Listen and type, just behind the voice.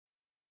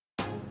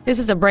This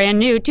is a brand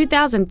new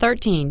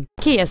 2013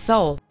 Kia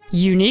Soul.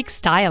 Unique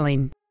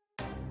styling.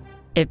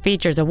 It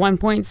features a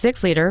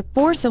 1.6-liter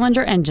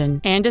four-cylinder engine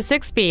and a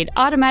 6-speed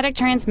automatic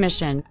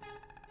transmission.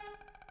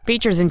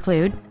 Features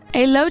include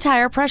a low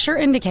tire pressure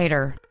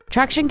indicator,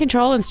 traction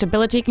control and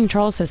stability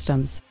control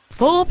systems,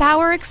 full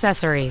power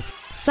accessories,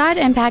 side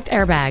impact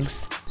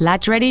airbags,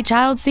 latch-ready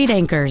child seat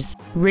anchors,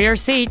 rear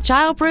seat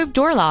child-proof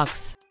door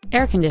locks,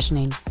 air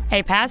conditioning,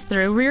 a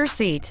pass-through rear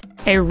seat,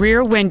 a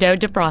rear window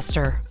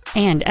defroster,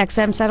 and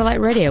XM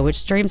satellite radio which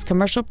streams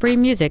commercial-free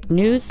music,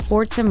 news,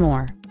 sports, and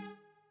more.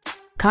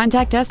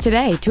 Contact us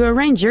today to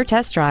arrange your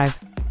test drive.